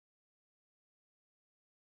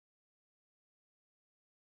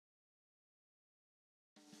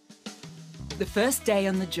The first day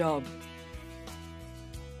on the job.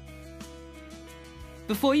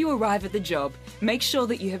 Before you arrive at the job, make sure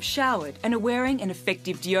that you have showered and are wearing an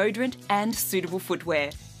effective deodorant and suitable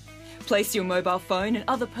footwear. Place your mobile phone and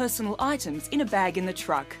other personal items in a bag in the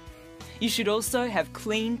truck. You should also have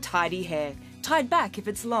clean, tidy hair, tied back if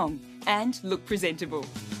it's long, and look presentable.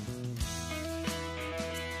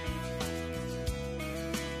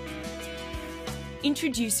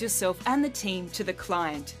 Introduce yourself and the team to the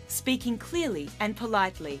client, speaking clearly and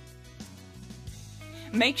politely.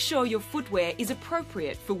 Make sure your footwear is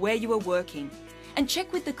appropriate for where you are working, and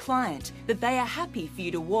check with the client that they are happy for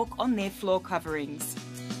you to walk on their floor coverings.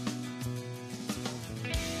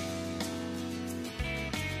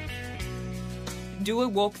 Do a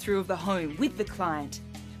walkthrough of the home with the client,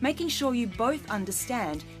 making sure you both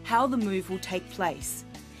understand how the move will take place,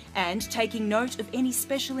 and taking note of any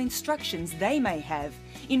special instructions they may have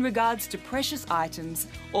in regards to precious items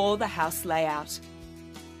or the house layout.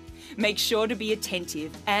 Make sure to be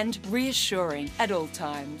attentive and reassuring at all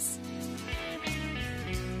times.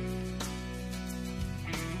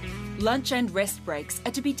 Lunch and rest breaks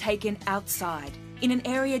are to be taken outside, in an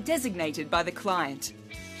area designated by the client.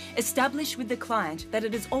 Establish with the client that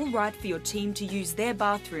it is all right for your team to use their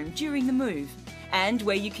bathroom during the move, and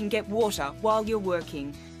where you can get water while you're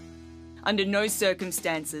working. Under no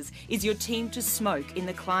circumstances is your team to smoke in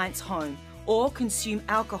the client's home or consume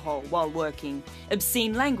alcohol while working.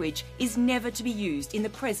 Obscene language is never to be used in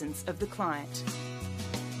the presence of the client.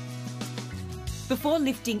 Before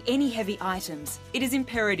lifting any heavy items, it is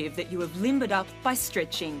imperative that you have limbered up by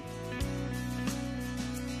stretching.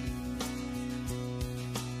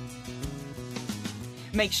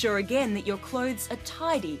 Make sure again that your clothes are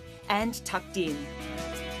tidy and tucked in.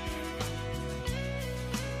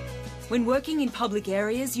 When working in public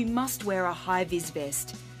areas, you must wear a high-vis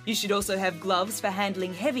vest. You should also have gloves for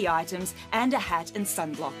handling heavy items and a hat and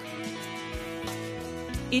sunblock.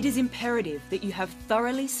 It is imperative that you have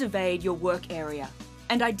thoroughly surveyed your work area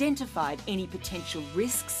and identified any potential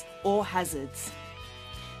risks or hazards.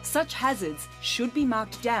 Such hazards should be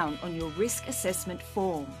marked down on your risk assessment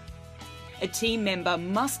form. A team member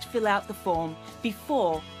must fill out the form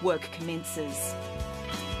before work commences.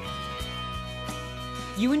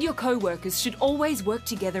 You and your co-workers should always work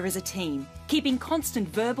together as a team, keeping constant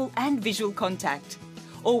verbal and visual contact.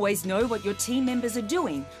 Always know what your team members are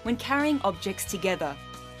doing when carrying objects together.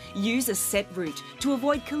 Use a set route to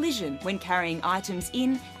avoid collision when carrying items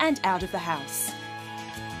in and out of the house.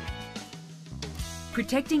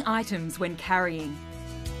 Protecting items when carrying.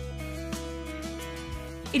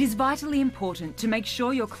 It is vitally important to make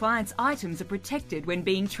sure your client's items are protected when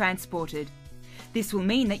being transported. This will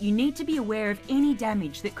mean that you need to be aware of any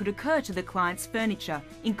damage that could occur to the client's furniture,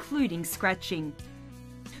 including scratching.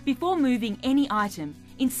 Before moving any item,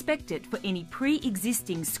 inspect it for any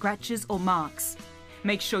pre-existing scratches or marks.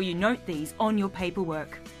 Make sure you note these on your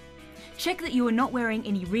paperwork. Check that you are not wearing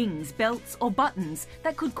any rings, belts or buttons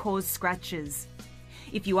that could cause scratches.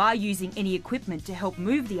 If you are using any equipment to help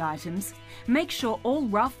move the items, make sure all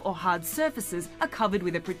rough or hard surfaces are covered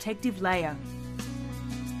with a protective layer.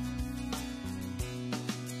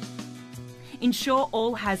 Ensure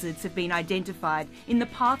all hazards have been identified in the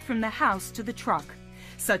path from the house to the truck,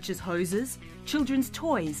 such as hoses, children's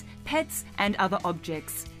toys, pets and other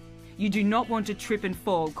objects. You do not want to trip and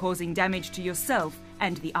fall, causing damage to yourself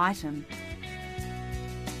and the item.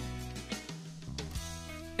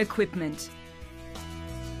 Equipment.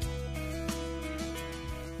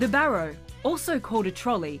 The barrow, also called a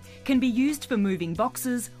trolley, can be used for moving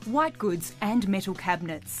boxes, white goods and metal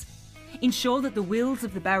cabinets. Ensure that the wheels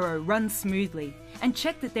of the barrow run smoothly and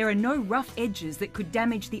check that there are no rough edges that could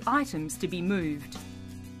damage the items to be moved.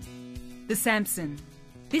 The Samson.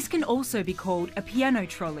 This can also be called a piano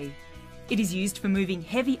trolley. It is used for moving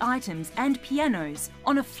heavy items and pianos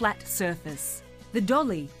on a flat surface. The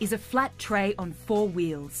dolly is a flat tray on 4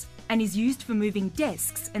 wheels and is used for moving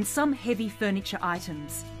desks and some heavy furniture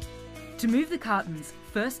items. To move the cartons,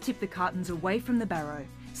 first tip the cartons away from the barrow,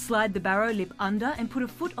 slide the barrow lip under and put a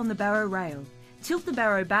foot on the barrow rail. Tilt the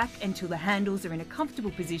barrow back until the handles are in a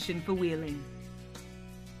comfortable position for wheeling.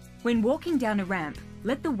 When walking down a ramp,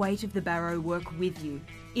 let the weight of the barrow work with you.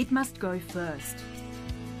 It must go first.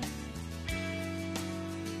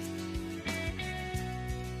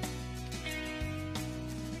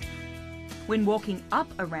 When walking up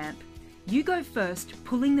a ramp, you go first,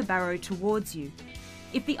 pulling the barrow towards you.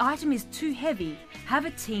 If the item is too heavy, have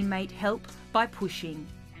a teammate help by pushing.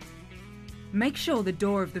 Make sure the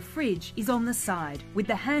door of the fridge is on the side, with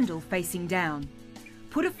the handle facing down.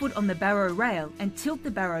 Put a foot on the barrow rail and tilt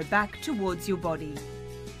the barrow back towards your body.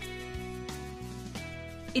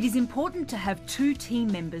 It is important to have two team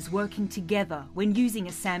members working together when using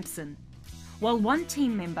a Samson. While one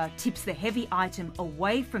team member tips the heavy item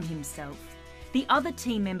away from himself, the other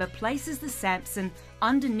team member places the Samson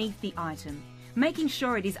underneath the item, making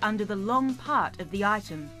sure it is under the long part of the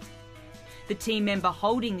item. The team member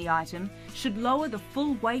holding the item should lower the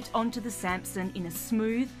full weight onto the Samson in a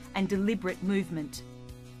smooth and deliberate movement.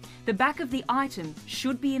 The back of the item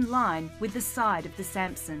should be in line with the side of the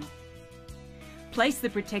Samson. Place the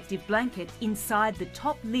protective blanket inside the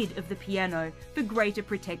top lid of the piano for greater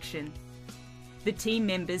protection. The team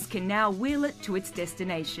members can now wheel it to its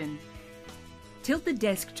destination. Tilt the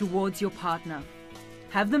desk towards your partner.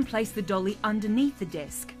 Have them place the dolly underneath the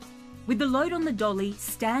desk. With the load on the dolly,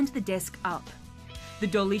 stand the desk up. The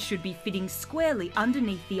dolly should be fitting squarely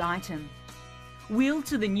underneath the item. Wheel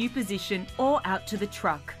to the new position or out to the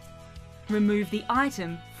truck. Remove the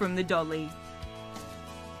item from the dolly.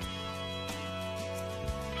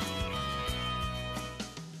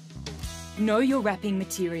 Know your wrapping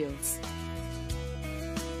materials.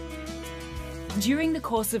 During the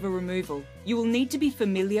course of a removal, you will need to be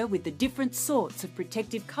familiar with the different sorts of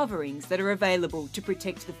protective coverings that are available to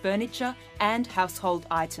protect the furniture and household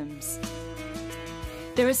items.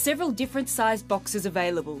 There are several different sized boxes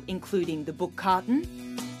available, including the book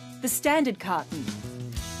carton, the standard carton,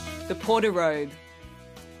 the porter robe,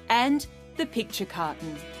 and the picture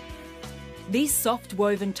carton. These soft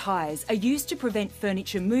woven ties are used to prevent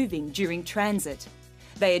furniture moving during transit.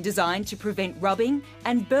 They are designed to prevent rubbing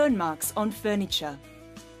and burn marks on furniture.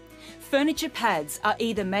 Furniture pads are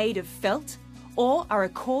either made of felt or are a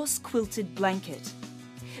coarse quilted blanket.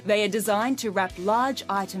 They are designed to wrap large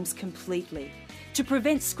items completely, to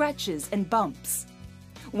prevent scratches and bumps.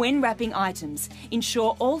 When wrapping items,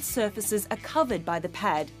 ensure all surfaces are covered by the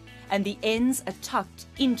pad and the ends are tucked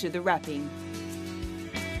into the wrapping.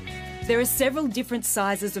 There are several different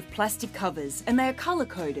sizes of plastic covers and they are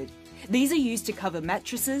colour-coded. These are used to cover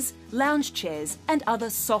mattresses, lounge chairs and other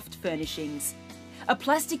soft furnishings. A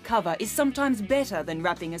plastic cover is sometimes better than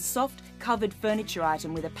wrapping a soft, covered furniture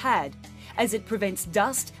item with a pad, as it prevents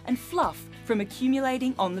dust and fluff from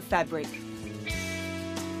accumulating on the fabric.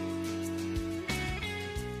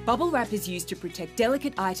 Bubble wrap is used to protect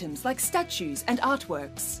delicate items like statues and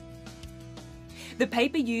artworks. The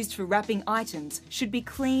paper used for wrapping items should be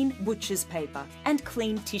clean butcher's paper and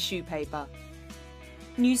clean tissue paper.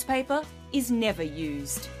 Newspaper is never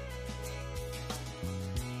used.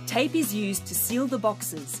 Tape is used to seal the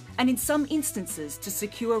boxes and in some instances to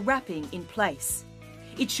secure wrapping in place.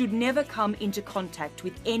 It should never come into contact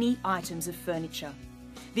with any items of furniture.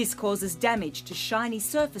 This causes damage to shiny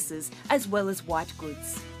surfaces as well as white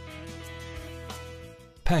goods.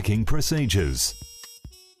 Packing procedures.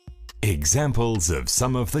 Examples of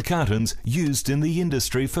some of the cartons used in the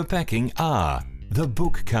industry for packing are the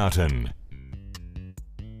book carton,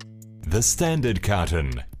 the standard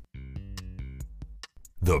carton,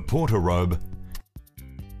 the porter robe,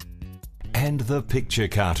 and the picture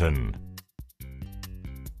carton.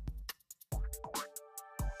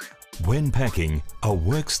 When packing, a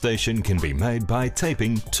workstation can be made by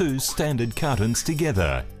taping two standard cartons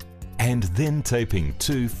together and then taping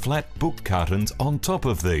two flat book cartons on top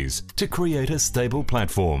of these to create a stable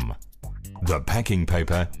platform. The packing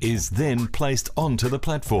paper is then placed onto the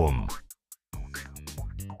platform.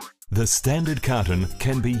 The standard carton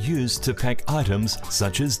can be used to pack items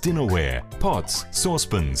such as dinnerware, pots,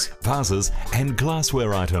 saucepans, vases, and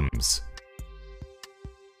glassware items.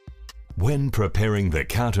 When preparing the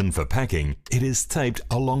carton for packing, it is taped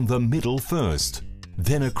along the middle first,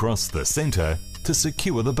 then across the centre to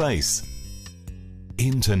secure the base.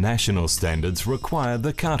 International standards require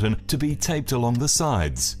the carton to be taped along the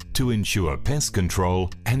sides to ensure pest control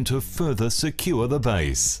and to further secure the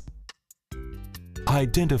base.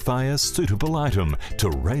 Identify a suitable item to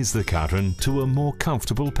raise the carton to a more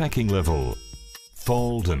comfortable packing level.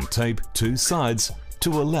 Fold and tape two sides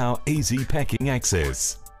to allow easy packing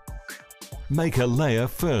access. Make a layer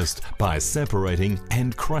first by separating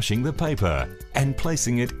and crushing the paper and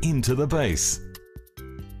placing it into the base.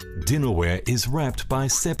 Dinnerware is wrapped by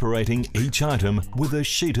separating each item with a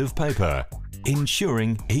sheet of paper,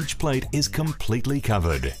 ensuring each plate is completely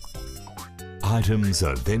covered. Items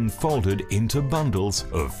are then folded into bundles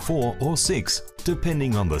of 4 or 6,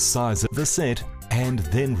 depending on the size of the set, and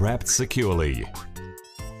then wrapped securely.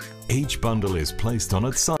 Each bundle is placed on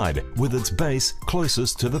its side with its base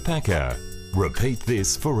closest to the packer. Repeat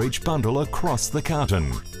this for each bundle across the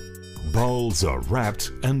carton. Bowls are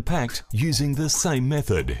wrapped and packed using the same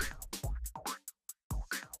method.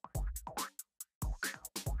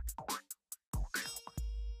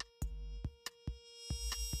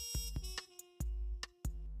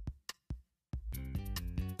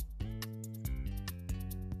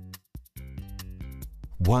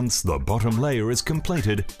 Once the bottom layer is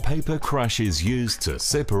completed, paper crush is used to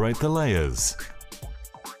separate the layers.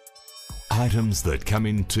 Items that come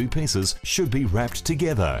in two pieces should be wrapped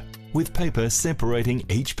together, with paper separating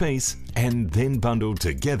each piece and then bundled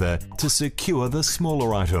together to secure the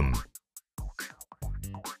smaller item.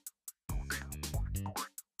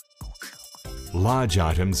 Large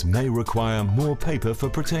items may require more paper for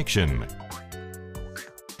protection.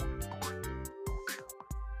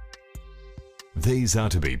 These are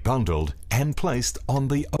to be bundled and placed on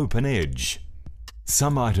the open edge.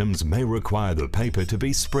 Some items may require the paper to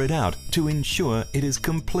be spread out to ensure it is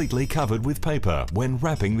completely covered with paper when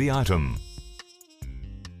wrapping the item.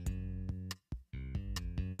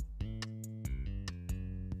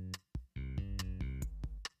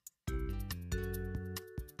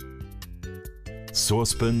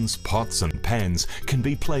 Saucepans, pots and pans can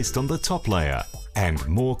be placed on the top layer and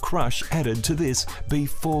more crush added to this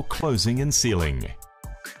before closing and sealing.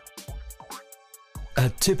 A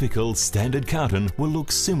typical standard carton will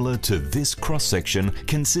look similar to this cross-section,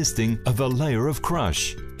 consisting of a layer of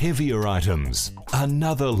crush, heavier items,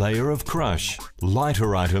 another layer of crush,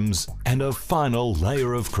 lighter items and a final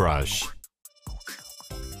layer of crush.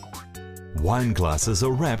 Wine glasses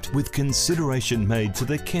are wrapped with consideration made to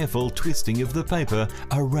the careful twisting of the paper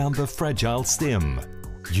around the fragile stem.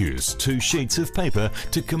 Use 2 sheets of paper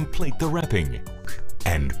to complete the wrapping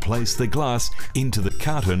and place the glass into the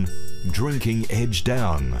carton, drinking edge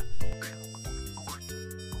down.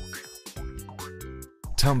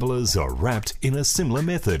 Tumblers are wrapped in a similar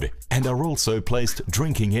method and are also placed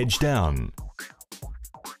drinking edge down.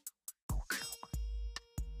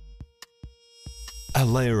 A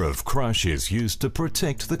layer of crush is used to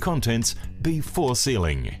protect the contents before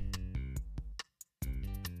sealing.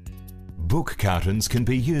 Book cartons can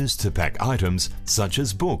be used to pack items such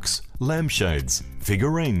as books, lampshades,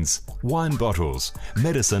 figurines, wine bottles,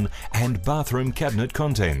 medicine and bathroom cabinet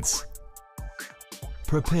contents.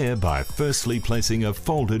 Prepare by firstly placing a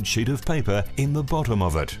folded sheet of paper in the bottom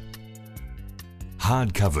of it.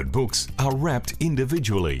 Hard-covered books are wrapped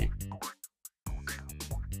individually.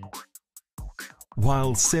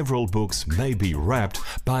 While several books may be wrapped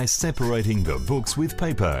by separating the books with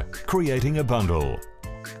paper, creating a bundle.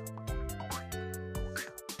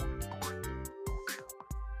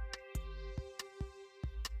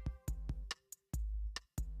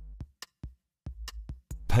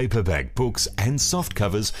 Paperback books and soft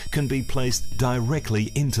covers can be placed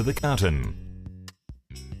directly into the carton.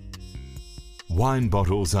 Wine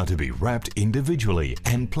bottles are to be wrapped individually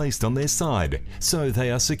and placed on their side so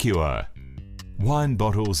they are secure. Wine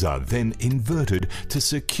bottles are then inverted to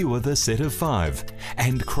secure the set of 5,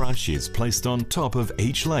 and crush is placed on top of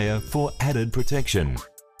each layer for added protection.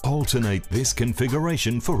 Alternate this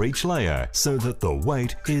configuration for each layer so that the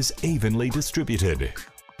weight is evenly distributed.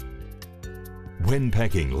 When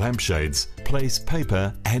packing lampshades, place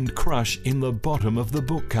paper and crush in the bottom of the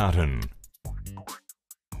book carton.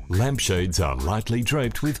 Lampshades are lightly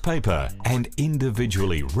draped with paper and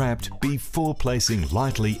individually wrapped before placing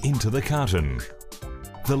lightly into the carton.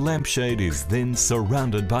 The lampshade is then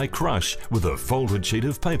surrounded by crush with a folded sheet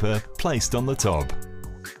of paper placed on the top.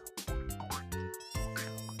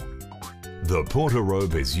 The porter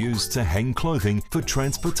robe is used to hang clothing for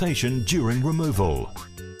transportation during removal.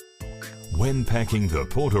 When packing the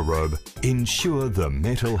porter robe, ensure the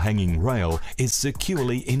metal hanging rail is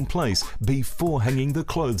securely in place before hanging the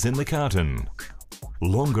clothes in the carton.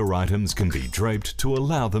 Longer items can be draped to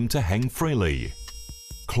allow them to hang freely.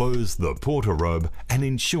 Close the porter robe and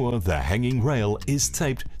ensure the hanging rail is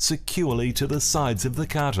taped securely to the sides of the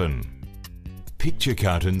carton. Picture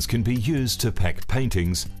cartons can be used to pack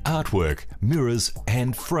paintings, artwork, mirrors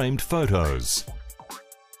and framed photos.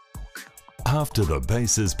 After the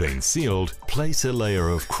base has been sealed, place a layer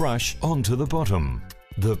of crush onto the bottom.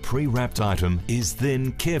 The pre-wrapped item is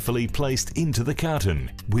then carefully placed into the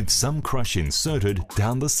carton, with some crush inserted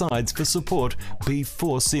down the sides for support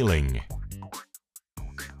before sealing.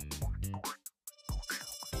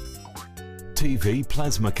 TV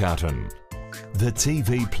plasma carton. The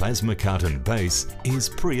TV plasma carton base is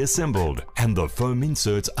pre-assembled and the foam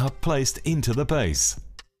inserts are placed into the base.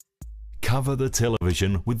 Cover the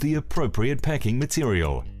television with the appropriate packing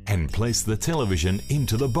material and place the television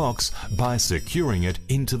into the box by securing it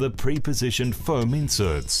into the pre-positioned foam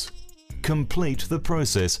inserts. Complete the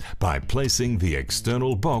process by placing the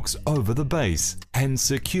external box over the base and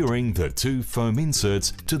securing the 2 foam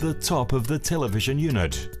inserts to the top of the television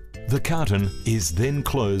unit. The carton is then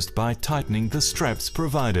closed by tightening the straps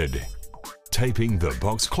provided. Taping the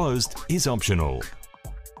box closed is optional.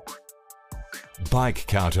 Bike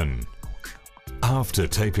carton. After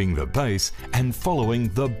taping the base and following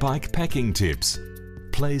the bike packing tips,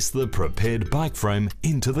 place the prepared bike frame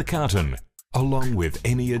into the carton, along with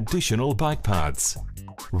any additional bike parts.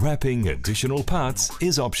 Wrapping additional parts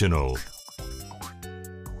is optional.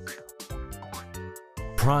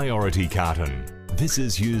 Priority carton. This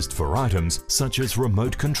is used for items such as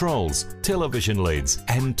remote controls, television leads,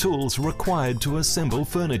 and tools required to assemble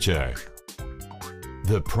furniture.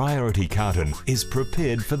 The priority carton is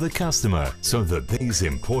prepared for the customer so that these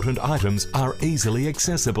important items are easily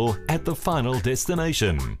accessible at the final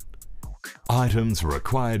destination. Items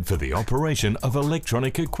required for the operation of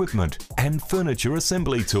electronic equipment and furniture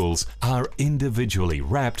assembly tools are individually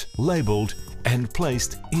wrapped, labelled, and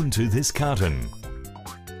placed into this carton.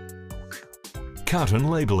 Carton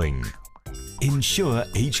labelling. Ensure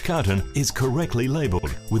each carton is correctly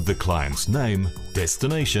labelled with the client's name,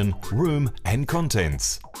 destination, room, and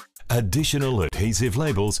contents. Additional adhesive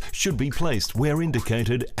labels should be placed where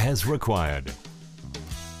indicated as required.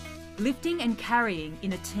 Lifting and carrying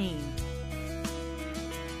in a team.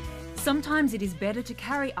 Sometimes it is better to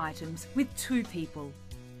carry items with 2 people.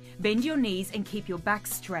 Bend your knees and keep your back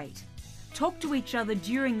straight. Talk to each other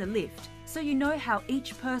during the lift so you know how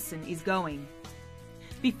each person is going.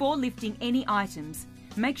 Before lifting any items,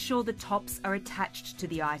 make sure the tops are attached to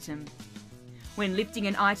the item. When lifting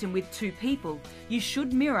an item with 2 people, you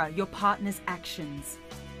should mirror your partner's actions.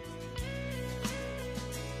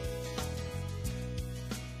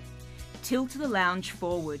 Tilt the lounge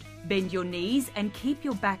forward, bend your knees and keep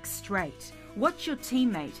your back straight. Watch your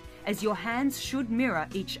teammate as your hands should mirror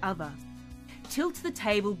each other. Tilt the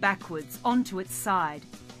table backwards onto its side,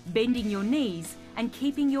 bending your knees and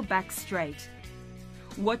keeping your back straight.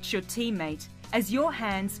 Watch your teammate as your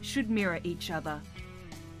hands should mirror each other.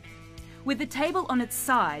 With the table on its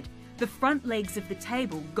side, the front legs of the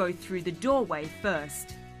table go through the doorway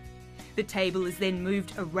first. The table is then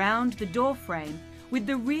moved around the door frame with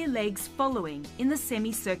the rear legs following in the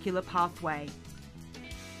semicircular pathway.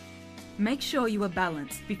 Make sure you are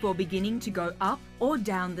balanced before beginning to go up or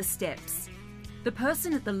down the steps. The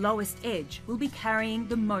person at the lowest edge will be carrying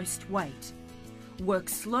the most weight. Work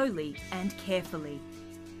slowly and carefully.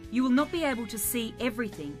 You will not be able to see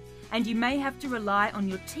everything, and you may have to rely on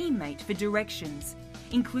your teammate for directions,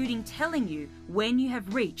 including telling you when you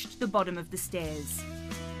have reached the bottom of the stairs.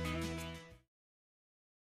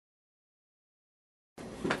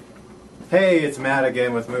 Hey, it's Matt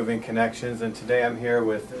again with Moving Connections, and today I'm here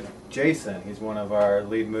with Jason. He's one of our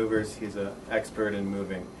lead movers. He's an expert in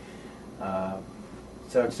moving.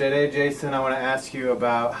 So today, Jason, I want to ask you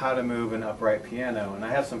about how to move an upright piano, and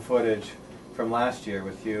I have some footage from last year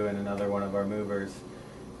with you and another one of our movers,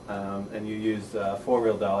 and you used a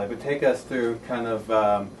 4-wheel dolly. But take us through kind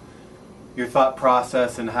of your thought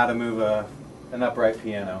process and how to move an upright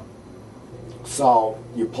piano. So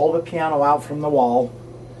you pull the piano out from the wall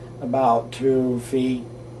about 2 feet.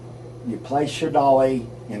 You place your dolly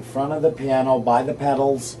in front of the piano by the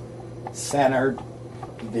pedals, centered.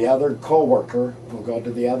 The other co-worker will go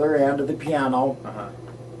to the other end of the piano.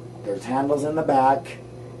 There's handles in the back,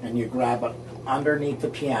 and you grab it underneath the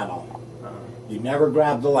piano. You never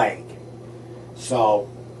grab the leg. So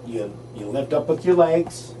you lift up with your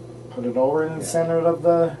legs, put it over in the center of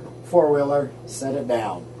the 4-wheeler, set it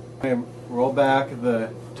down. We're going to roll back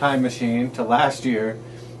the time machine to last year.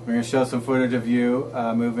 We're going to show some footage of you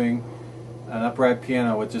moving an upright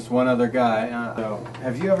piano with just one other guy. So,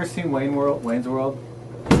 have you ever seen Wayne's World?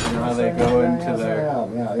 You know how they go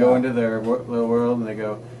into their little world and they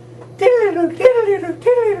go.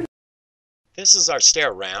 This is our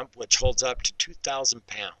stair ramp, which holds up to 2,000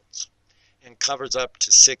 pounds and covers up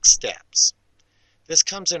to 6 steps. This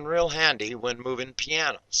comes in real handy when moving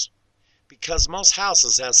pianos, because most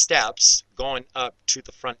houses have steps going up to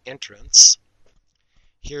the front entrance.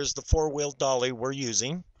 Here's the 4-wheel dolly we're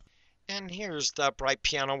using, and here's the upright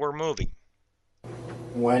piano we're moving.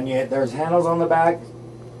 When there's handles on the back,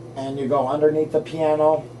 and you go underneath the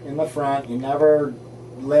piano in the front, you never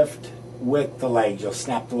lift with the legs. You'll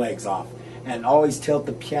snap the legs off. And always tilt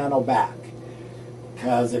the piano back,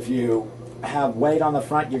 because if you have weight on the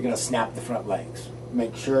front, you're going to snap the front legs.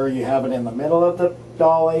 Make sure you have it in the middle of the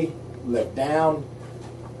dolly, lift down,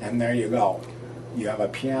 and there you go. You have a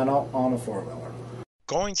piano on a 4-wheeler.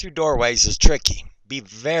 Going through doorways is tricky. Be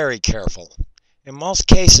very careful. In most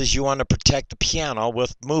cases, you want to protect the piano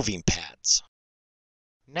with moving pads.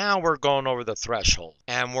 Now we're going over the threshold,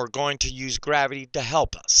 and we're going to use gravity to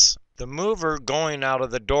help us. The mover going out of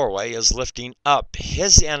the doorway is lifting up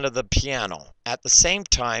his end of the piano. At the same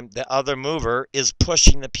time, the other mover is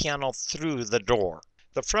pushing the piano through the door.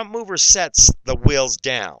 The front mover sets the wheels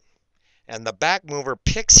down, and the back mover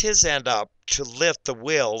picks his end up to lift the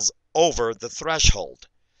wheels over the threshold.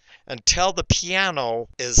 Until the piano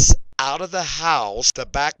is out of the house, the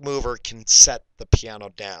back mover can set the piano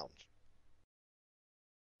down.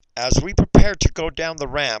 As we prepare to go down the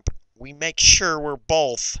ramp, we make sure we're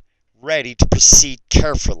both ready to proceed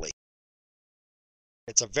carefully.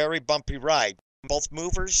 It's a very bumpy ride. Both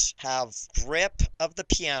movers have grip of the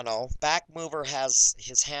piano. Back mover has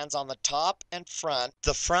his hands on the top and front.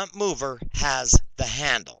 The front mover has the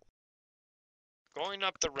handle. Going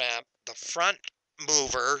up the ramp, the front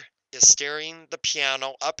mover is steering the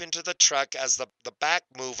piano up into the truck as the back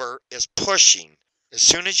mover is pushing. As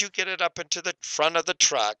soon as you get it up into the front of the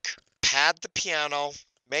truck, pad the piano,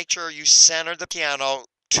 make sure you center the piano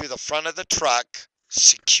to the front of the truck,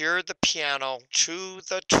 secure the piano to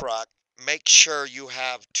the truck, make sure you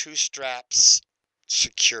have 2 straps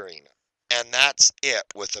securing it. And that's it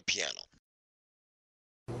with the piano.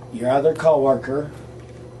 Your other coworker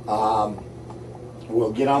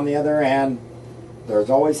will get on the other end.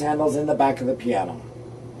 There's always handles in the back of the piano.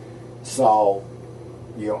 So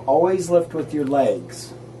you always lift with your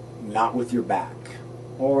legs, not with your back,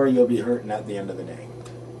 or you'll be hurting at the end of the day.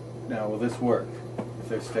 Now, will this work if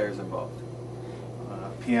there's stairs involved?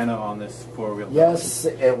 Piano on this 4-wheel? Yes,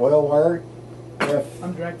 it will work if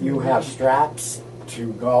you have straps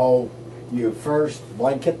to go. You first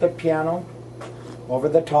blanket the piano over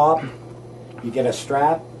the top. You get a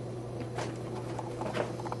strap.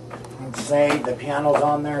 Let's say the piano's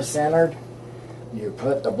on there centered. You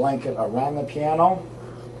put the blanket around the piano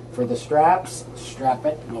for the straps. Strap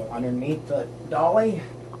it, go underneath the dolly,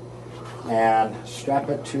 and strap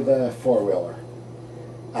it to the 4-wheeler.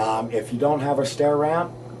 If you don't have a stair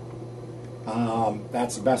ramp,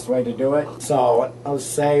 that's the best way to do it. So let's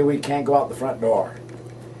say we can't go out the front door.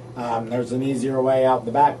 There's an easier way out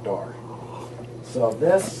the back door. So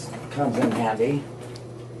this comes in handy.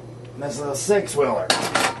 This is a 6-wheeler.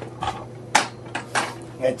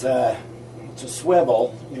 It's a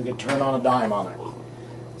swivel. You can turn on a dime on it.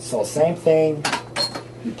 So same thing.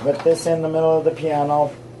 You put this in the middle of the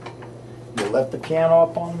piano. You lift the piano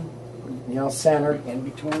up on, centered in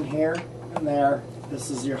between here and there. This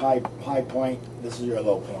is your high point. This is your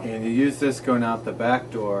low point. And you use this going out the back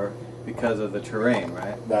door because of the terrain,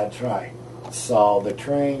 right? That's right. So the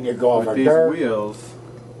terrain, you go over these dirt. Wheels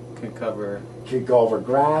can cover. You go over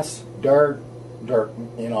grass, dirt,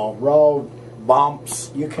 road, bumps.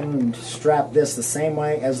 You can strap this the same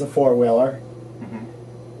way as the 4-wheeler.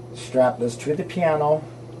 Mm-hmm. Strap this to the piano,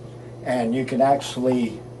 and you can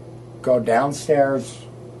actually go downstairs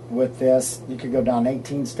with this. You could go down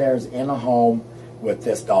 18 stairs in a home with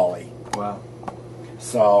this dolly. Wow.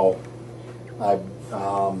 So I've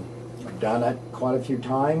done it quite a few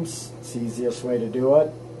times. It's the easiest way to do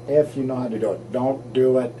it if you know how to do it. Don't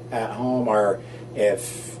do it at home, or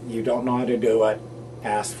if you don't know how to do it,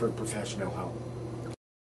 ask for professional help.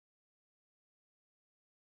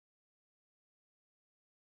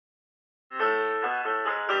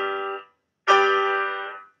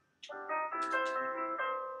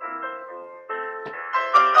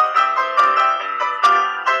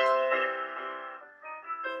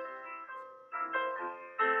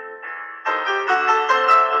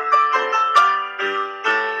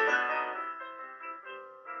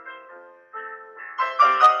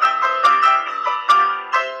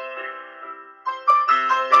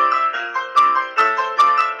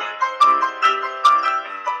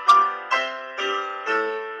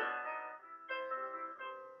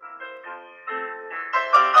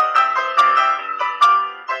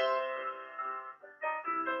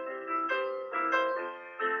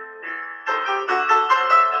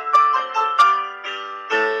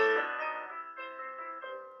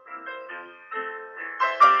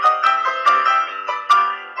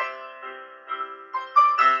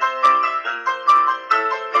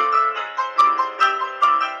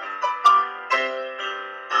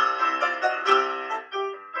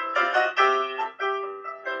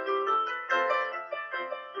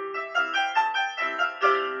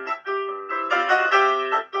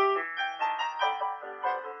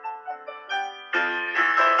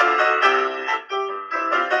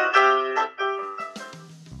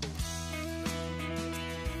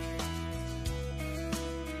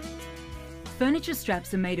 Furniture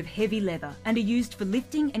straps are made of heavy leather and are used for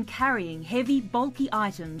lifting and carrying heavy, bulky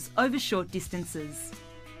items over short distances.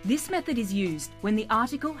 This method is used when the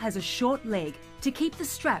article has a short leg to keep the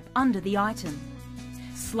strap under the item.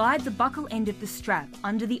 Slide the buckle end of the strap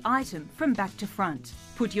under the item from back to front.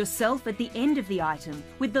 Put yourself at the end of the item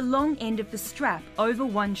with the long end of the strap over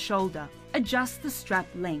one shoulder. Adjust the strap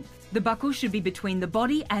length. The buckle should be between the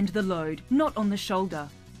body and the load, not on the shoulder.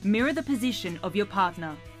 Mirror the position of your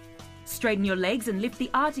partner. Straighten your legs and lift the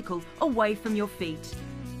article away from your feet.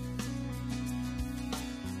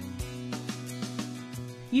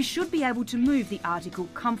 You should be able to move the article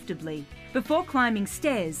comfortably. Before climbing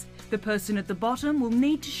stairs, the person at the bottom will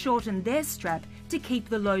need to shorten their strap to keep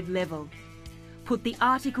the load level. Put the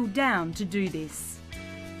article down to do this.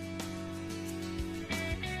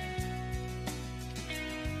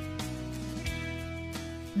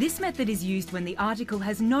 This method is used when the article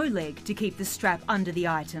has no leg to keep the strap under the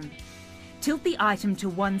item. Tilt the item to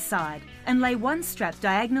one side and lay one strap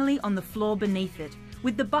diagonally on the floor beneath it,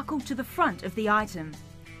 with the buckle to the front of the item.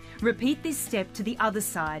 Repeat this step to the other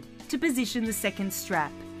side to position the second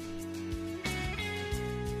strap.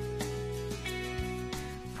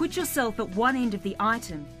 Put yourself at one end of the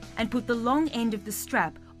item and put the long end of the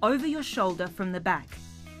strap over your shoulder from the back.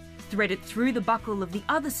 Thread it through the buckle of the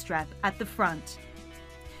other strap at the front.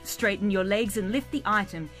 Straighten your legs and lift the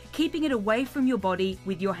item, keeping it away from your body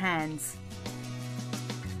with your hands.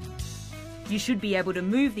 You should be able to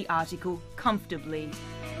move the article comfortably.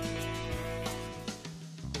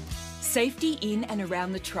 Safety in and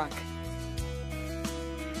around the truck.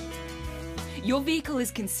 Your vehicle is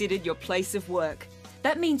considered your place of work.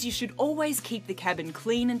 That means you should always keep the cabin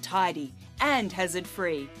clean and tidy and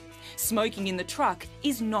hazard-free. Smoking in the truck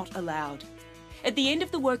is not allowed. At the end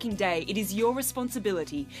of the working day, it is your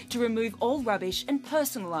responsibility to remove all rubbish and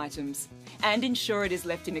personal items and ensure it is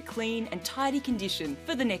left in a clean and tidy condition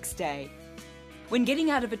for the next day. When getting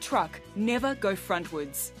out of a truck, never go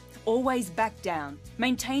frontwards. Always back down,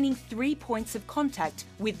 maintaining 3 points of contact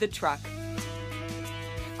with the truck.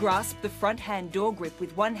 Grasp the front hand door grip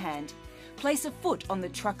with one hand, place a foot on the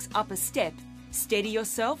truck's upper step, steady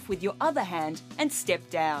yourself with your other hand and step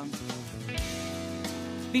down.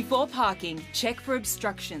 Before parking, check for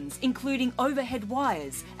obstructions, including overhead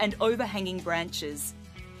wires and overhanging branches.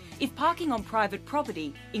 If parking on private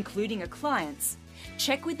property, including a client's,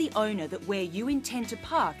 check with the owner that where you intend to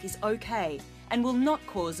park is okay and will not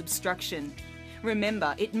cause obstruction.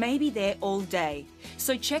 Remember, it may be there all day,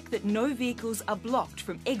 so check that no vehicles are blocked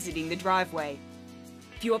from exiting the driveway.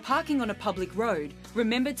 If you are parking on a public road,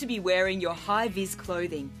 remember to be wearing your high-vis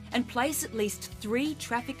clothing and place at least 3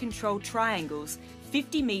 traffic control triangles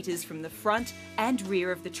 50 metres from the front and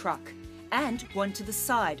rear of the truck, and one to the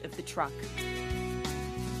side of the truck.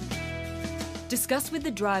 Discuss with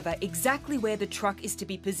the driver exactly where the truck is to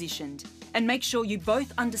be positioned and make sure you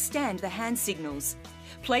both understand the hand signals.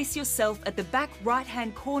 Place yourself at the back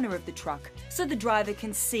right-hand corner of the truck so the driver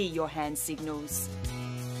can see your hand signals.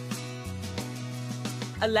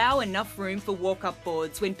 Allow enough room for walk-up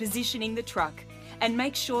boards when positioning the truck and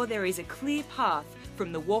make sure there is a clear path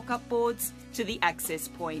from the walk-up boards to the access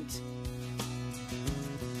point.